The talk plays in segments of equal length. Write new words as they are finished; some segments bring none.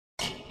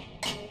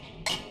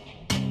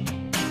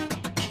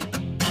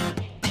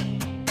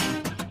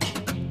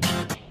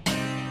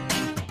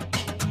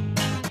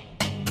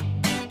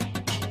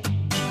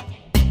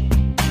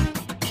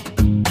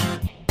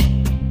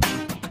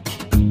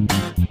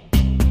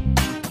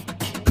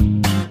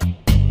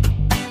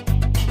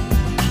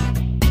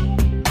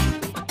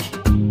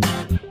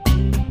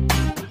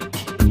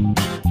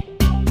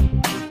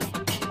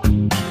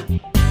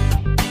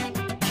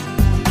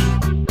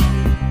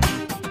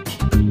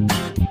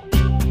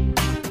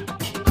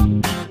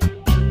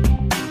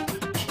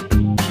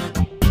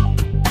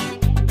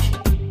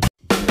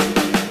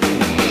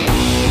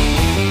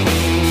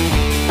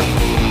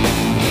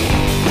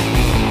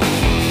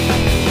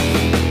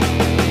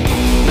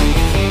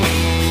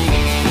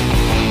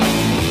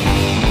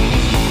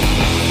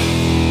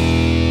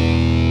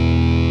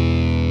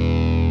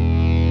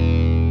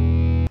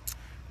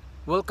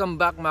Welcome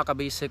back mga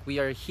kabasic.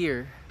 We are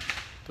here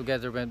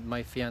together with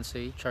my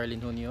fiancé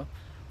Charlene Junio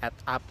at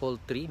Apple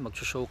Tree.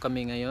 Mag-show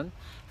kami ngayon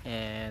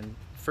and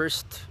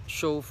first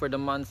show for the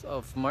month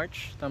of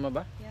March. Tama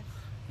ba? Yes.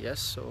 Yes.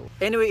 So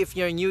anyway, if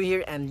you're new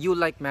here and you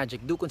like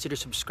magic, do consider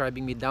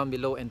subscribing me down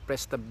below and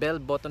press the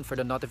bell button for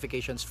the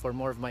notifications for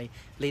more of my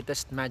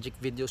latest magic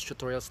videos,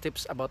 tutorials,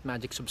 tips about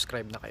magic.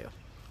 Subscribe na kayo.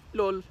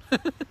 LOL!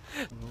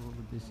 So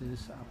this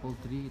is Apple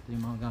Tree. Ito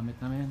yung mga gamit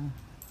namin.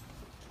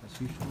 As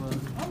usual,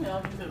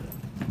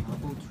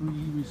 Apple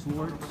Tree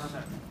Resort.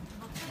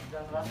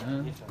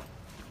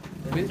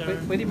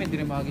 Pwede may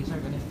dirimagi sir,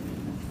 ganun.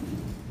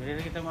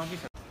 Pwede kita magi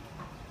sir.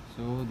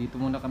 So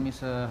dito muna kami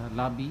sa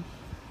lobby.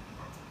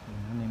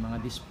 Ayan, may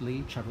mga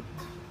display, charot.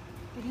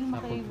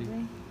 Apple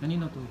Tree.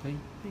 Nanino to? Kay?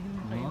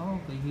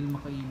 Wow, kay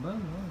Hilma Kaiba.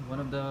 One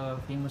of the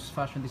famous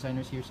fashion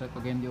designers here sa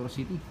Cagayan de Oro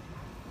City.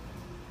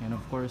 And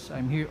of course,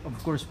 I'm here of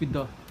course with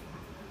the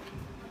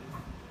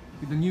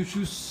new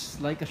shoes,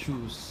 Leica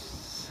shoes.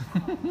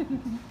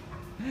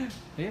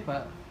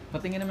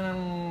 Patingin naman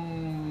ng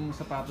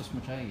sapatos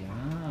mo, Chay.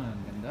 Yan,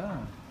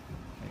 ganda.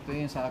 Ito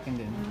yung sa akin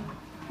din.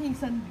 Yung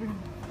sunburn.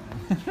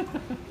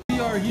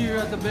 We are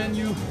here at the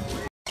venue.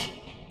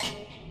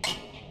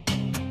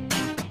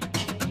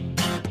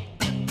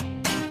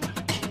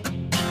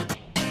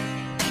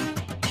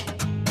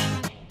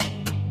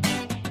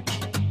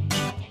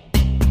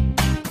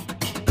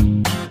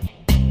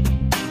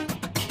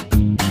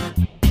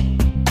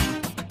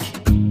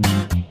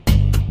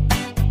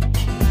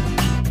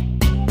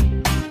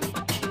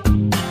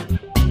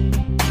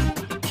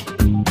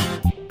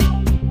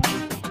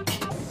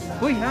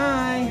 Uy,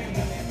 hi!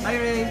 Hi,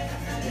 Ray!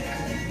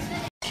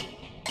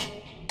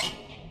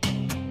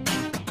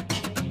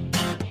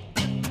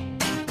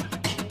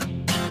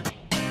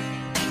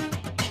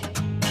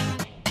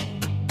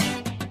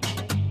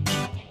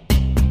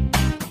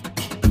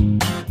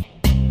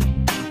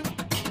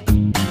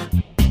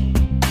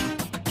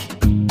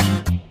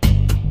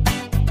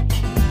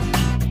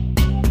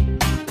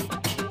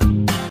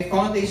 I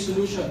found a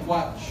solution.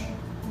 Watch.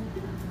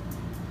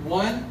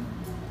 1,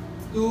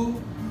 2,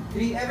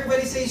 3.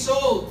 Everybody say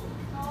sold.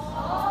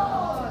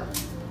 Sold.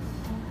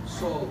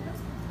 Sold.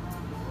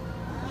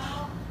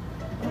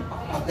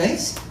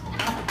 Guys.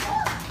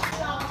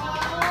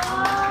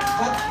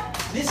 But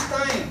this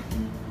time,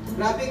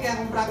 grabe kaya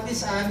akong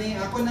practice ani,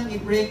 ako nang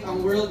i-break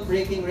ang world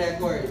breaking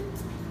record.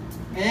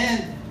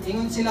 And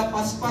ingon sila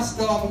paspas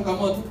daw akong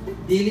kamot,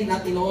 dili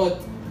na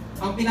tinuod.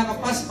 Ang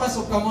pinakapaspas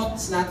o kamot,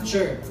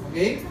 snatcher.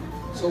 Okay?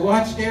 So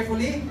watch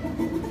carefully.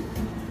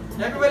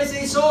 Everybody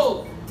say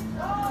sold.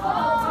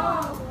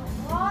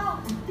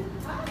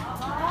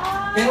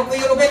 Pero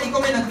Kuya Reuben, ikaw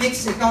may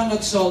nag-mix, ikaw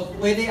nag-solve.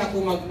 Pwede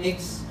ako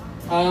mag-mix.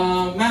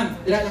 Ma'am,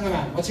 dila lang ka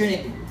ma'am. What's your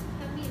name?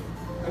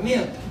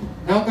 Camille.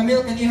 Now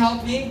Camille, can you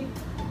help me?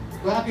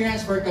 Clap your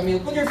hands for Camille.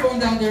 Put your phone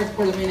down there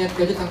for a minute.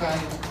 Gadget lang kayo.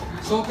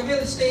 So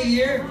Camille, stay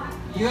here.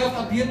 You have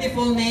a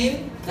beautiful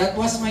name. That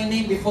was my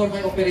name before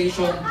my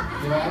operation.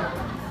 Diba?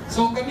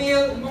 So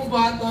Camille, imong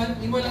button,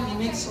 imo lang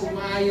i-mix o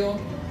maayo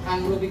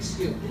ang Rubik's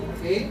Cube.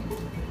 Okay?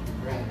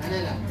 Right, ano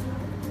lang.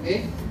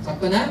 Okay?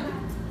 Sakto na?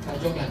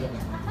 Joke lang, joke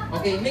lang.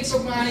 Okay, mix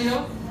of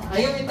maayo.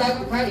 Ayaw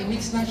itago pa,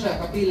 i-mix lang siya,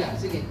 kapila.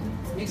 Sige,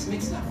 mix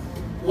lang.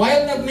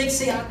 While nag-mix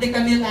si Ate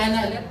Camille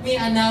Ana, let me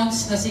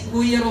announce na si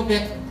Kuya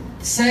Reuben,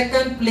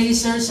 second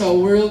placer sa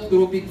World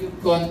Rubik Cube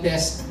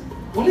Contest.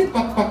 Ulit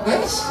pakpak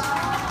guys.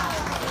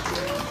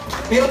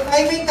 Pero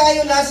timing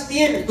tayo last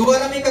year. Duwa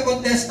namin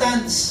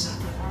ka-contestants.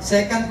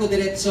 Second ko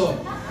diretso.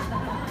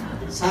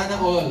 Sana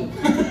all.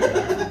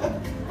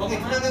 Okay,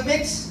 muna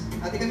nag-mix.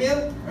 Ate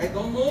Camille, right,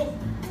 don't move.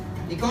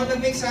 Ikaw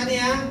nag-mix, Ani,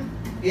 ha?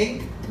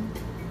 Okay?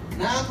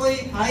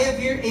 I have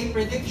here a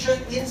prediction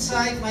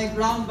inside my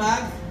brown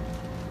bag.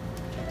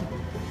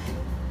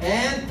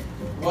 And,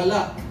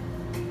 wala.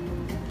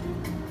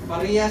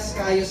 Parehas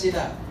kayo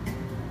sila.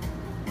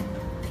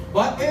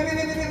 But,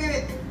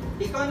 wait.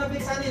 Ikaw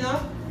nag-mix, Ani,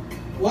 no?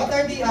 What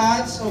are the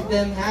odds of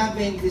them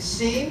having the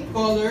same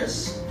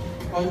colors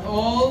on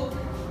all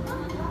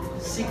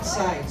 6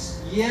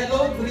 sides?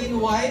 Yellow, green,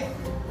 white,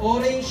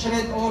 orange,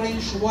 red,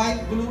 orange,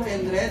 white, blue,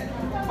 and red.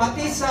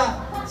 Pati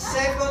sa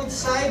second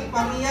side,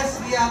 parehas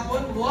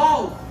gihapon.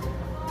 Wow!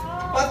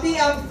 Pati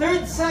ang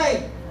third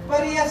side,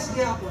 parehas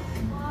gihapon.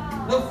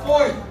 The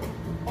fourth,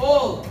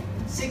 all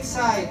 6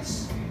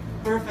 sides.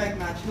 Perfect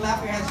match.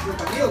 Clap your hands for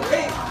Camille.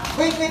 Wait.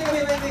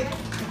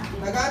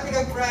 Nag-ati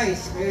kag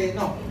prize. Wait,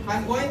 no.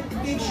 I'm going to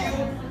teach you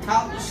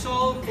how to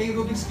solve a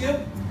Rubik's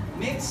Cube.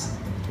 Mix.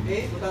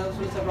 Okay, punta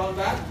na sa brown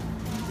bag.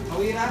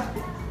 Mawira.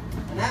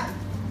 Na.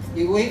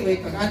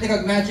 Wait. Pag-ati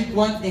kag magic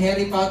wand ni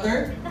Harry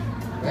Potter.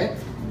 Right?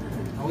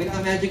 Mawira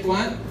ang magic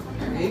wand.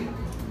 Okay.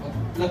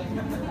 Plug.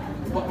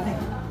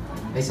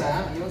 Ay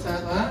sa, yung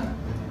sa, ha?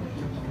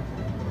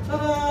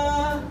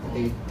 Tada!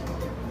 Okay.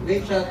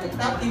 Wait siya.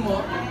 Tag-tap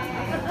mo.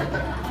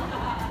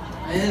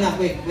 Ayan lang.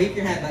 Wait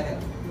your hand. Agad.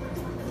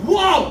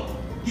 Wow!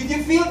 Did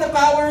you feel the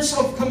powers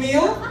of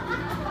Camille?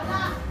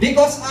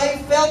 Because I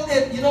felt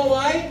it. You know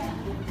why?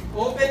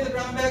 Open the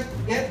brown bag,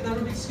 get the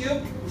Rubik's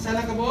Cube. Isa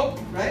lang kabog,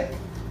 right?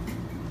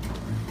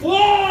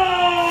 Whoa!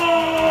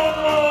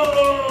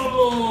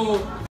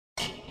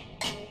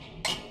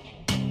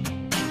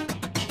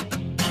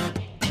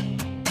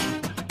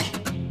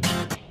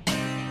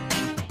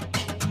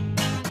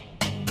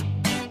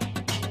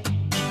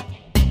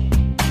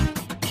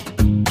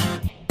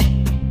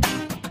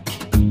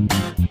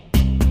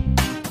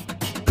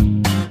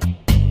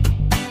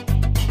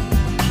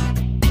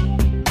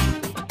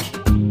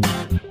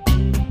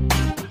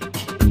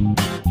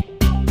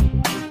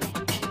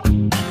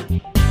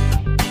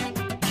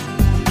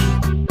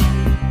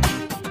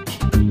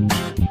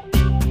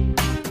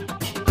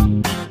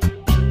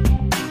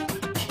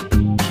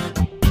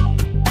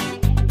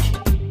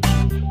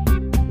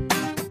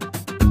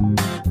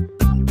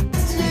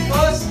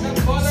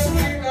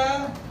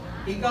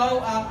 Ikaw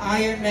ang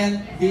Iron Man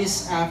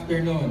this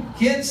afternoon.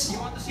 Kids, you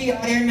want to see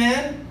Iron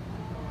Man?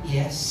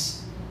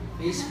 Yes.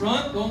 Face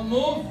front, don't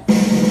move.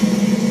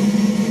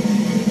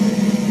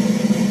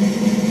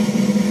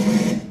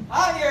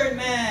 Iron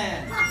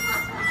Man!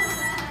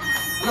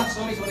 Look,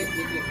 sorry. Wait.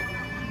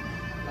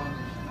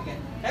 Again.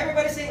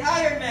 Everybody say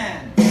Iron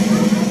Man!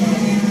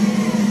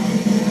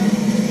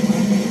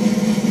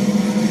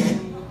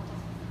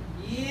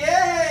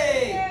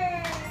 Yay!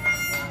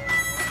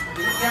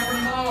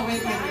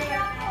 Wait.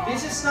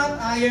 This is not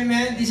Iron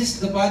Man, this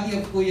is the body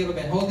of Kuya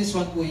Reuben. Hold this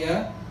one,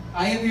 Kuya.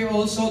 I have here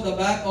also the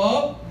back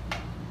of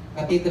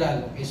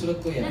Cathedral. Okay,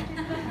 sulot Kuya.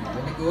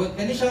 Very good.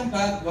 Kani siyang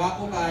bag,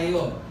 wako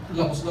kayo.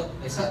 Sulot.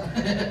 Isa.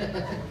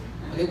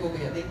 Okay po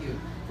Kuya, thank you.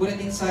 Put it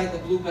inside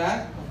the blue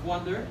bag of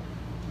Wonder.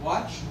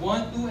 Watch,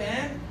 1, 2,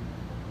 and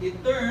it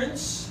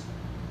turns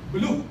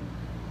blue.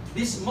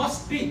 This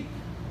must be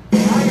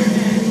Iron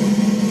Man.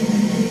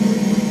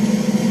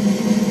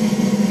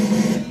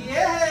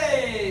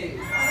 Yay!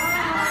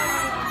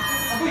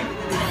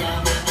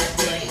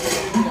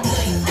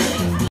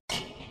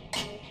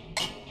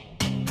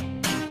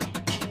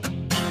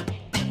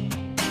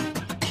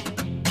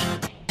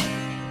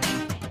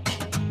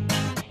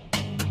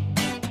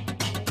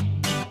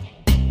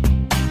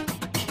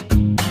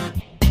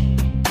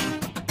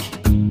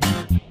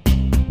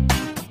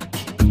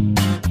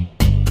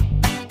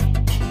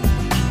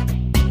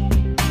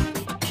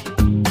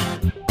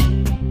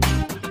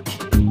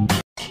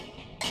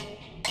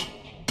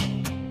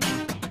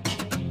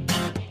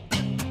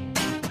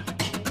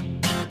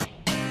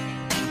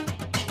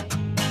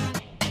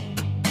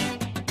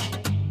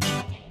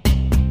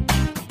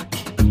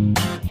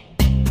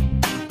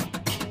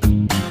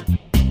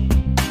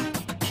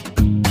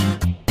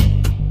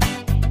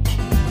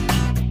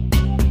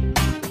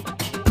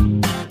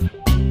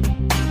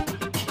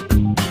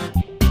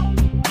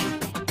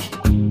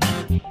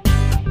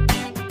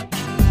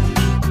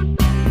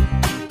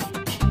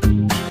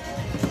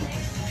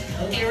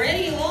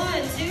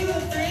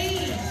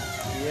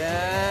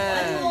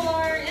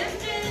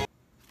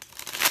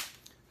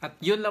 At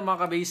yun lang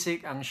mga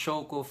ka-basic ang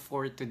show ko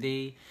for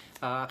today.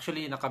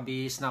 Actually,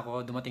 nakabihis na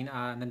ako.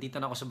 Nandito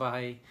na ako sa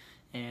bahay.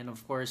 And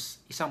of course,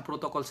 isang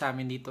protocol sa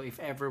amin dito,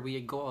 if ever we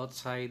go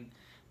outside,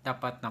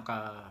 dapat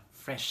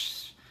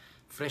naka-fresh.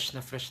 Fresh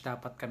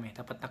dapat kami.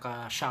 Dapat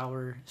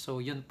naka-shower. So,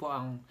 yun po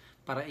ang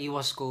para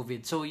iwas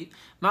COVID. So,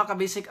 mga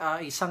ka-basic,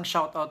 isang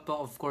shoutout po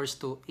of course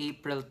to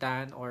April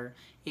Tan or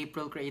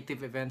April Creative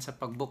Events sa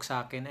pag-book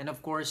sa akin. And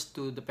of course,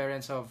 to the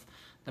parents of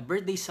the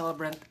birthday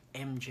celebrant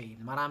MJ.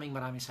 Maraming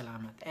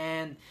salamat.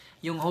 And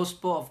yung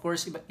host po, of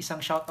course, isang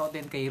shoutout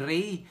din kay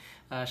Ray.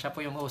 Siya po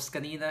yung host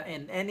kanina.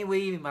 And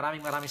anyway, maraming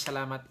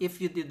salamat.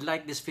 If you did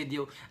like this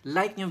video,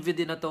 like yung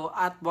video na to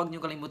at huwag niyo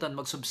kalimutan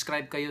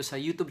mag-subscribe kayo sa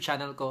YouTube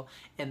channel ko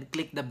and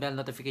click the bell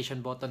notification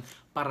button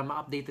para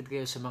ma-updated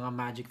kayo sa mga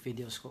magic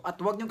videos ko. At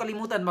huwag niyo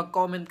kalimutan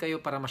mag-comment kayo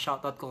para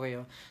ma-shoutout ko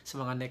kayo sa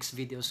mga next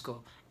videos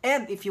ko.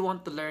 And if you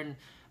want to learn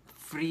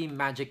free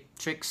magic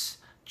tricks,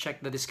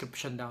 check the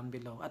description down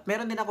below. At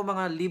meron din ako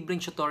mga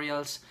libreng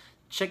tutorials.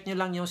 Check nyo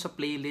lang yung sa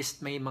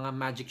playlist, may mga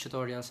magic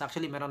tutorials.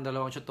 Actually, meron 2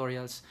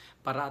 tutorials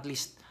para at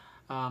least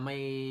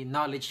may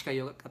knowledge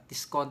kayo at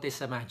least konti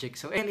sa magic.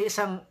 So, and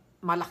isang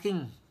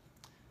malaking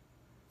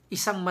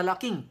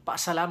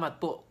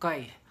pasalamat po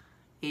kay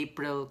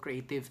April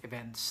Creative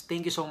Events.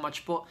 Thank you so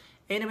much po.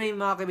 Anyway,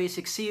 mga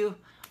ka-basic, see you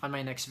on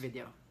my next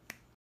video.